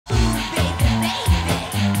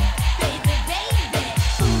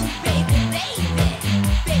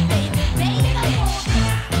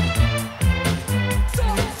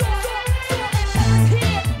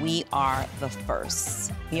the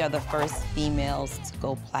first. We are the first females to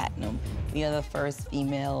go platinum. We are the first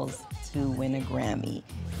females to win a Grammy.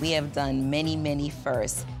 We have done many, many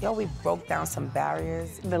firsts. Yo, we broke down some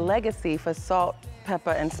barriers. The legacy for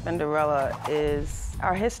Salt-N-Pepa and Spinderella is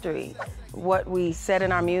our history. What we said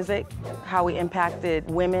in our music, how we impacted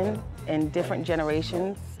women in different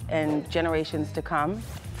generations and generations to come.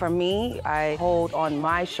 For me, I hold on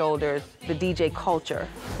my shoulders the DJ culture.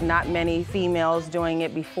 Not many females doing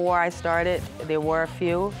it before I started. There were a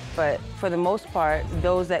few, but for the most part,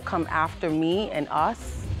 those that come after me and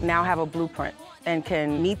us now have a blueprint and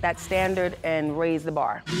can meet that standard and raise the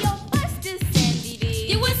bar. Yo, what's this, Sandy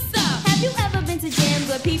D? Yo, what's up? Have you ever been to jams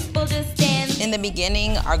where people just stand? In the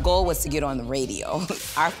beginning, our goal was to get on the radio.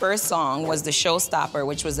 Our first song was The Showstopper,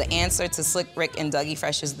 which was the answer to Slick Rick and Dougie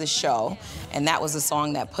Fresh's The Show, and that was the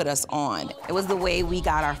song that put us on. It was the way we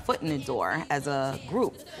got our foot in the door as a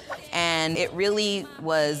group. And it really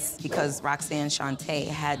was because Roxanne Shante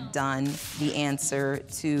had done the answer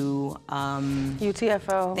to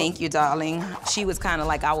UTFO. Thank you, darling. She was kind of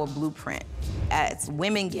like our blueprint. As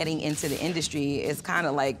women getting into the industry, it's kind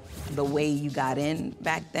of like the way you got in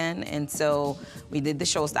back then. And so we did the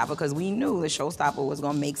Showstopper because we knew the Showstopper was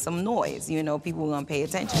gonna make some noise. You know, people were gonna pay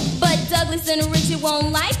attention. But Douglas and Richard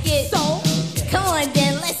won't like it. So, come on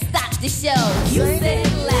then, let's stop the show. You said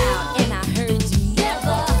it loud, and I heard you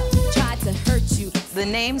never tried to hurt you. The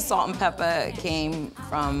name Salt-N-Pepa came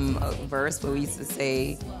from a verse where we used to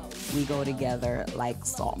say, we go together like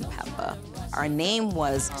salt and pepper. Our name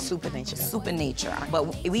was Supernature,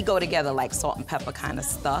 but we go together like salt and pepper kind of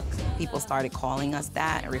stuck. People started calling us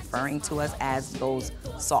that and referring to us as those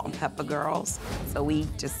salt and pepper girls. So we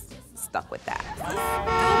just stuck with that.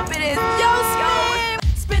 Stupid is yo,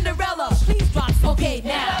 Spinderella, please drop. Okay,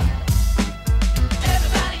 now.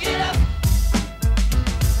 Everybody get up.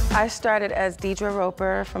 I started as Deidre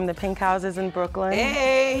Roper from the Pink Houses in Brooklyn.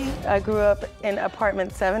 Hey! I grew up in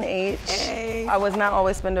apartment 7H. Hey! I was not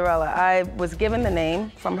always Spinderella. I was given the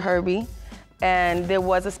name from Herbie, and there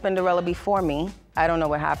was a Spinderella before me. I don't know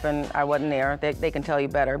what happened, I wasn't there. They can tell you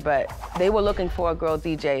better, but they were looking for a girl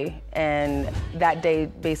DJ, and that day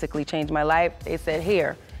basically changed my life. They said,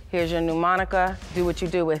 here's your new moniker, do what you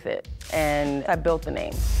do with it. And I built the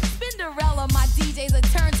name. Spinderella, my DJ's a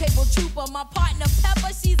turntable trooper. My partner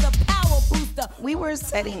Pepper, she's a power booster. We were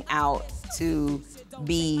setting out to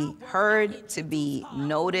be heard, to be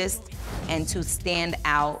noticed, and to stand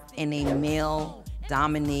out in a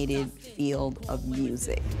male-dominated field of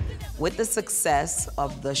music. With the success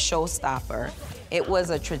of the Showstopper, it was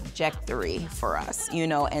a trajectory for us, you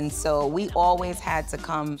know, and so we always had to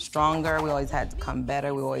come stronger, we always had to come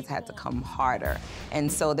better, we always had to come harder.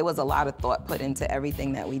 And so there was a lot of thought put into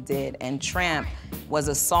everything that we did, and Tramp was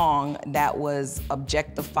a song that was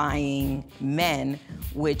objectifying men,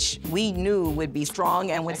 which we knew would be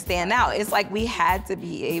strong and would stand out. It's like we had to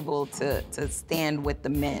be able to stand with the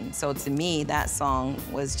men. So to me, that song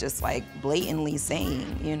was just like blatantly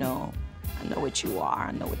saying, you know, I know what you are,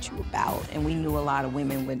 I know what you're about, and we knew a lot of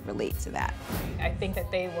women would relate to that. I think that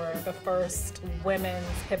they were the first women's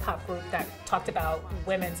hip-hop group that talked about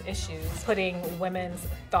women's issues, putting women's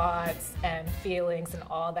thoughts and feelings and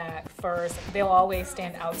all that first. They'll always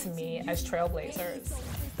stand out to me as trailblazers.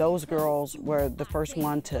 Those girls were the first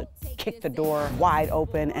one to kick the door wide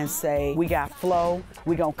open and say, we got flow,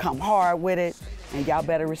 we gonna come hard with it, and y'all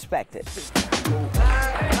better respect it.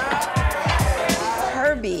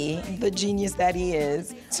 Herbie, the genius that he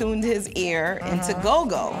is, tuned his ear into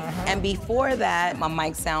go-go. And before that, My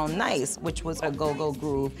Mic Sound Nice, which was a go-go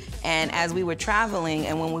groove. And as we were traveling,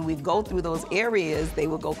 and when we would go through those areas, they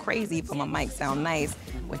would go crazy for My Mic Sound Nice,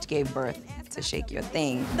 which gave birth to Shake Your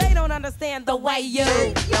Thing. They don't understand the way you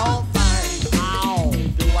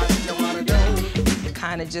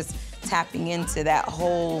Kind of just tapping into that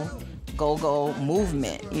whole go-go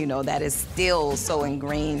movement, you know, that is still so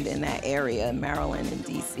ingrained in that area, Maryland and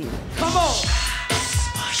DC. Come on!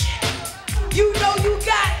 Push it. You know you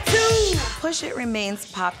got to! Push It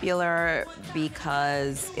remains popular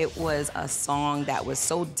because it was a song that was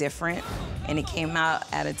so different, and it came out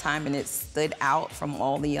at a time and it stood out from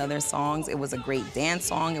all the other songs. It was a great dance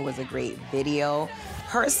song, it was a great video.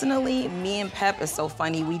 Personally, me and Pep, is so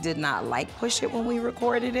funny, we did not like Push It when we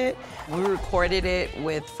recorded it. We recorded it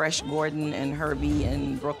with Fresh Gordon and Herbie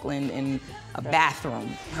in Brooklyn in a bathroom.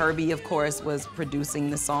 Herbie, of course, was producing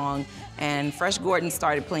the song, and Fresh Gordon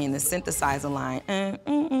started playing the synthesizer line. Push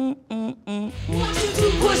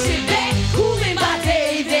it back, cooling my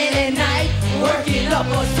day, day and night, working up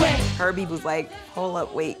a sweat. Herbie was like, hold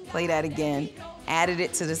up, wait, play that again. Added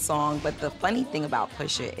it to the song, but the funny thing about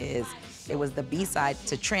Push It is It was the B-side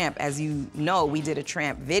to Tramp. As you know, we did a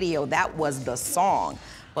Tramp video. That was the song.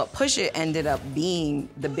 But Push It ended up being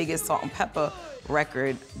the biggest Salt-N-Pepa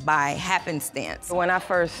record by happenstance. When I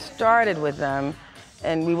first started with them,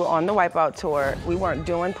 and we were on the Wipeout tour, we weren't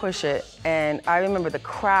doing Push It, and I remember the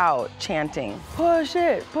crowd chanting, "Push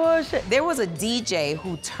it, push it." There was a DJ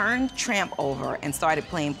who turned Tramp over and started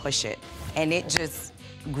playing Push It, and it just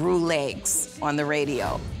grew legs on the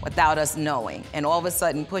radio without us knowing. And all of a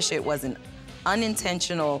sudden, Push It was an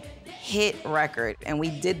unintentional hit record, and we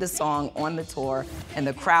did the song on the tour, and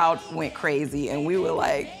the crowd went crazy, and we were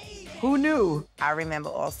like, who knew? I remember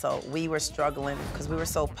also, we were struggling because we were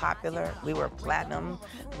so popular. We were platinum.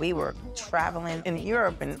 We were traveling in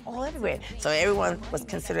Europe and all everywhere. So everyone was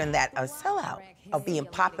considering that a sellout of being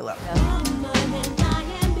popular.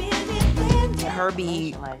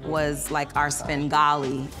 Herbie was like our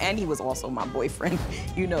Svengali, and he was also my boyfriend,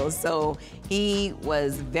 you know, so he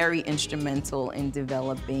was very instrumental in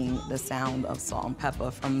developing the sound of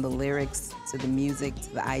Salt-N-Pepa, from the lyrics to the music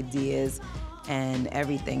to the ideas and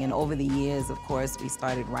everything. And over the years, of course, we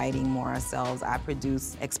started writing more ourselves. I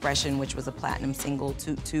produced Expression, which was a platinum single,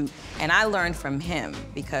 Toot Toot, and I learned from him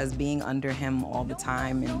because being under him all the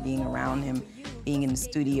time and being around him, being in the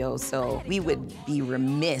studio, so we would be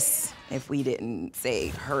remiss if we didn't say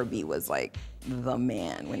Herbie was like the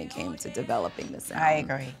man when it came to developing the sound I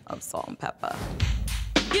agree. of Salt-N-Pepa.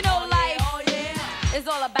 You know, life is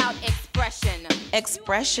all about expression.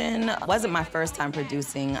 Expression wasn't my first time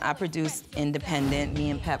producing. I produced independent. Me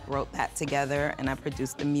and Pep wrote that together, and I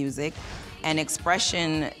produced the music. And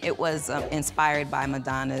Expression, it was inspired by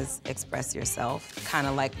Madonna's Express Yourself, kind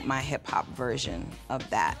of like my hip-hop version of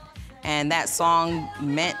that. And that song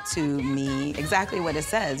meant to me exactly what it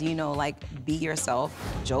says, you know, like, be yourself.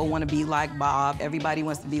 Joe wanna be like Bob. Everybody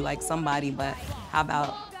wants to be like somebody, but how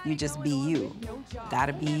about you just be you?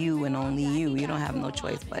 Gotta be you and only you. You don't have no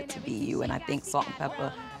choice but to be you. And I think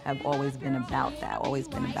Salt-N-Pepa have always been about that, always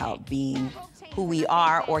been about being who we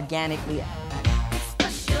are organically.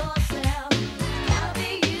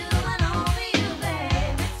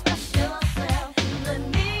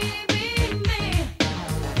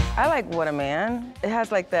 I like What a Man. It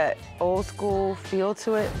has like that old school feel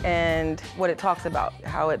to it, and what it talks about,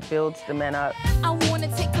 how it builds the men up. I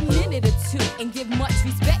wanna take a minute or two and give much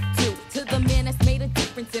respect to the man that's made a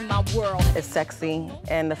difference in my world. It's sexy,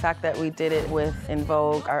 and the fact that we did it with En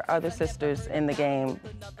Vogue, our other sisters in the game,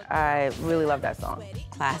 I really love that song.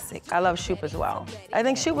 Classic. I love Shoop as well. I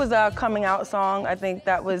think Shoop was our coming out song. I think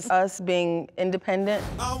that was us being independent.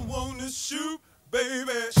 I wanna shoot,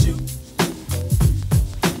 baby, shoot.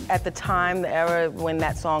 At the time, the era when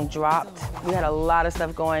that song dropped, we had a lot of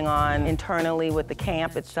stuff going on internally with the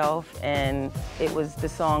camp itself, and it was the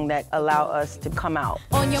song that allowed us to come out.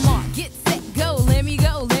 On your mark, get set, go, let me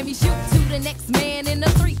shoot to the next man in a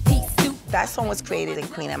three-piece suit. That song was created in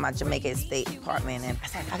Queen at my Jamaica Estate apartment, and I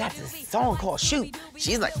said, I got this song called Shoot.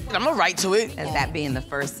 She's like, I'm gonna write to it. And that being the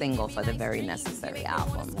first single for the Very Necessary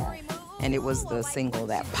album. And it was the single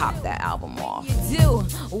that popped that album off. You do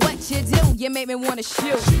what you do, you make me wanna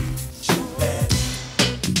shoot.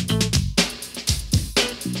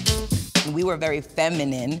 We were very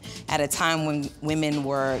feminine at a time when women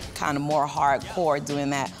were kind of more hardcore,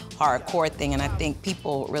 doing that hardcore thing, and I think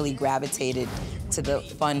people really gravitated to the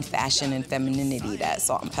fun fashion and femininity that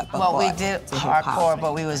Salt-N-Pepa Well, we brought did to hip-hop. hardcore,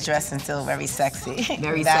 but we was dressing still very sexy.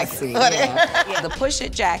 Very That's sexy, what yeah. The Push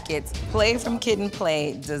It jackets, Play from Kid and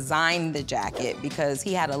Play designed the jacket because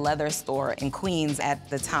he had a leather store in Queens at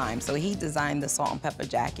the time. So he designed the Salt-N-Pepa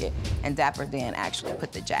jacket, and Dapper Dan actually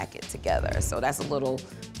put the jacket together. So that's a little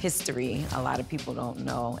history a lot of people don't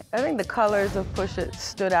know. I think the colors of Push It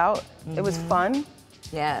stood out. It was fun.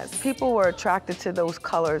 Yes. People were attracted to those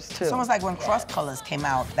colors too. It's almost like when Cross Colors came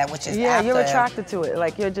out, that which is Yeah, after. you're attracted to it.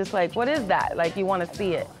 Like, you're just like, what is that? Like, you want to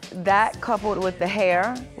see it. That coupled with the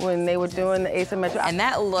hair, when they were doing the asymmetric. And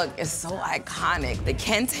that look is so iconic. The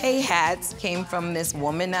Kente hats came from this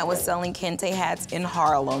woman that was selling Kente hats in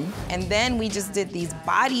Harlem. And then we just did these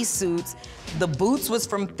bodysuits. The boots was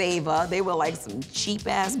from Theva. They were like some cheap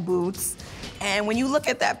ass boots. And when you look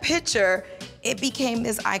at that picture, it became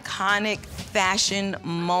this iconic fashion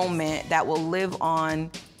moment that will live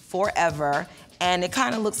on forever. And it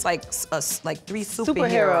kind of looks like three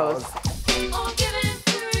superheroes. Oh, give it